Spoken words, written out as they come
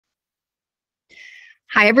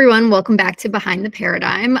Hi, everyone. Welcome back to Behind the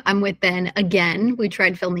Paradigm. I'm with Ben again. We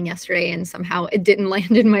tried filming yesterday and somehow it didn't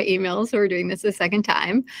land in my email, so we're doing this a second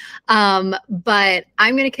time. But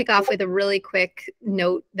I'm going to kick off with a really quick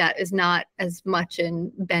note that is not as much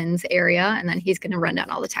in Ben's area, and then he's going to run down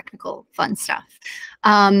all the technical fun stuff.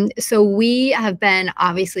 So we have been,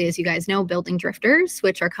 obviously, as you guys know, building drifters,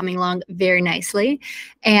 which are coming along very nicely.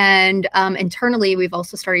 And internally, we've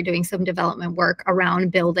also started doing some development work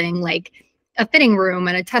around building like a fitting room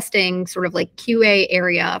and a testing sort of like QA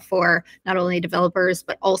area for not only developers,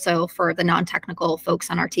 but also for the non-technical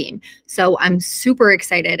folks on our team. So I'm super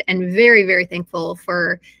excited and very, very thankful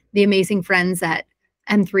for the amazing friends at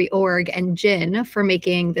M3org and Jin for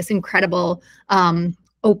making this incredible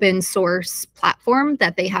open source platform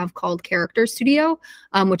that they have called Character Studio,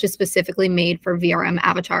 which is specifically made for VRM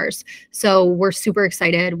avatars. So we're super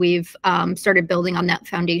excited. We've started building on that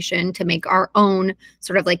foundation to make our own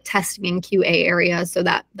sort of like testing and QA area so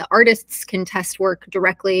that the artists can test work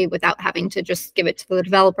directly without having to just give it to the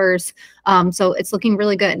developers. So it's looking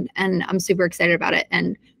really good and I'm super excited about it.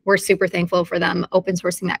 And we're super thankful for them open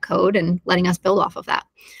sourcing that code and letting us build off of that.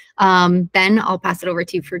 Ben, I'll pass it over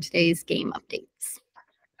to you for today's game updates.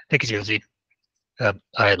 Thank you, Josie. All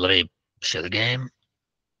right, let me show the game.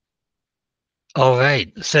 All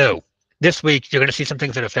right, so this week you're going to see some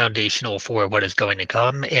things that are foundational for what is going to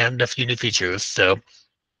come and a few new features. So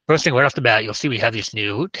first thing right off the bat, you'll see we have these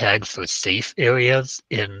new tags for safe areas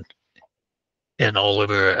in all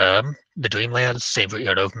over the Dreamlands, same for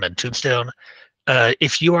Heidorn and Tombstone.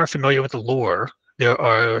 If you are familiar with the lore, there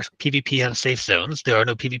are PvP and safe zones. There are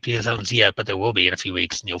no PvP zones yet, but there will be in a few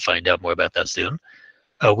weeks, and you'll find out more about that soon.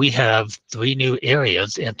 We have 3 new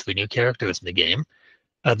areas and 3 new characters in the game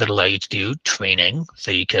that allow you to do training,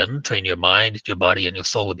 so you can train your mind, your body, and your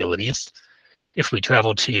soul abilities. If we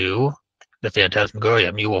travel to the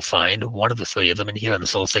Phantasmagorium, you will find one of the 3 of them in here in the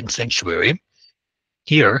Soul Sink Sanctuary.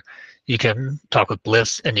 Here, you can talk with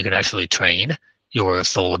Bliss, and you can actually train your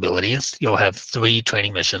soul abilities. You'll have 3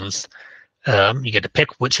 training missions. You get to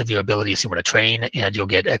pick which of your abilities you want to train, and you'll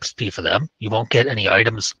get XP for them. You won't get any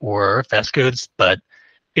items or fast codes, but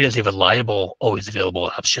it is a reliable, always available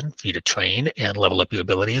option for you to train and level up your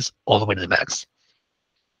abilities all the way to the max.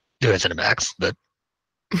 There isn't a max, but,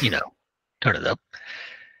 you know, turn it up.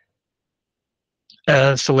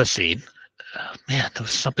 So let's see. Man, there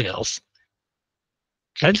was something else.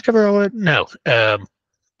 Can I just cover all of it? No.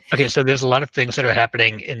 Okay, so there's a lot of things that are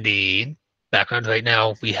happening in the background right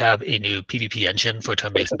now. We have a new PvP engine for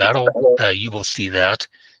turn-based battle. You will see that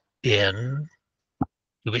in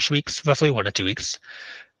 2-ish weeks, roughly 1 to 2 weeks.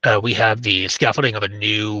 We have the scaffolding of a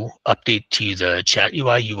new update to the chat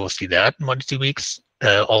UI. You will see that in 1 to 2 weeks.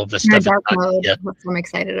 All of this stuff. Dark mode, that's what I'm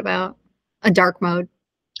excited about. A dark mode.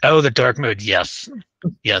 Oh, the dark mode, yes.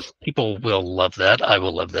 Yes, people will love that. I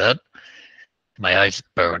will love that. My eyes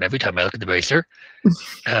burn every time I look at the bracer.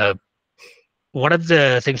 One of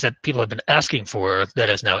the things that people have been asking for that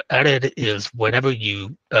is now added is whenever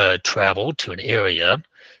you travel to an area,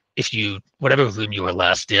 whatever room you were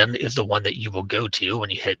last in is the one that you will go to when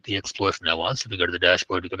you hit the Explore from now on. So if you go to the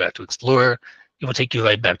dashboard, we go back to Explore, it will take you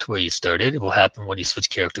right back to where you started. It will happen when you switch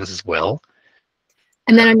characters as well.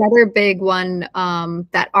 And then another big one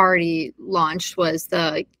that already launched was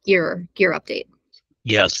the gear update.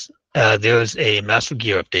 Yes, there's a massive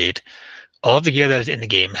gear update. All of the gear that is in the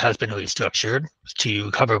game has been restructured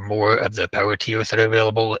to cover more of the power tiers that are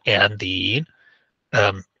available and the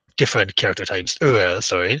different character types.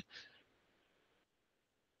 Sorry.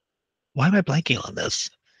 Why am I blanking on this?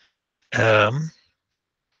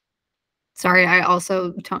 Sorry, I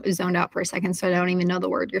also zoned out for a second, so I don't even know the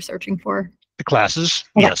word you're searching for. The classes,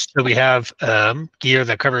 okay. Yes. So we have gear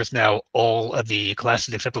that covers now all of the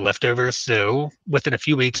classes except the leftovers. So within a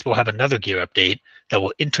few weeks, we'll have another gear update that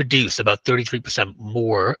will introduce about 33%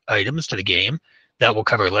 more items to the game that will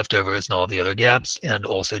cover leftovers and all the other gaps, and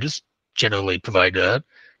also just generally provide a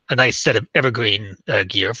nice set of evergreen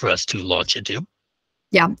gear for us to launch into.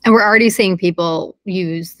 Yeah, and we're already seeing people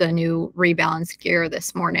use the new rebalanced gear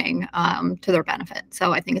this morning to their benefit.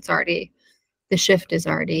 So I think the shift is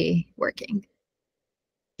already working.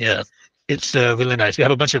 Yeah, it's really nice. We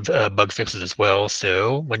have a bunch of bug fixes as well.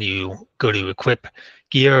 So when you go to equip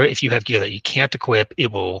gear, if you have gear that you can't equip,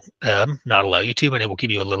 it will not allow you to, and it will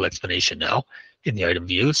give you a little explanation now in the item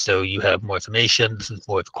view. So you have more information. This is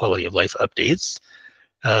more of the quality of life updates.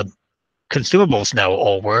 Consumables now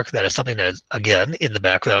all work. That is something that is, again, in the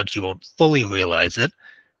background. You won't fully realize it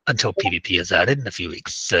until PvP is added in a few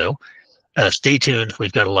weeks. So stay tuned.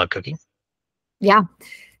 We've got a lot cooking. Yeah.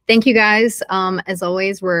 thank you guys. As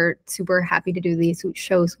always, we're super happy to do these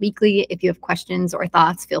shows weekly. If you have questions or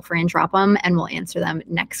thoughts, feel free and drop them and we'll answer them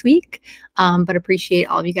next week. But appreciate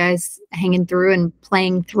all of you guys hanging through and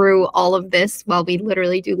playing through all of this while we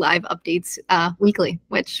literally do live updates weekly,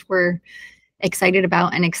 which we're excited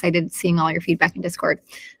about and excited seeing all your feedback in Discord.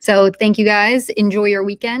 So thank you guys. Enjoy your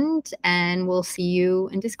weekend and we'll see you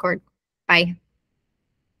in Discord. Bye.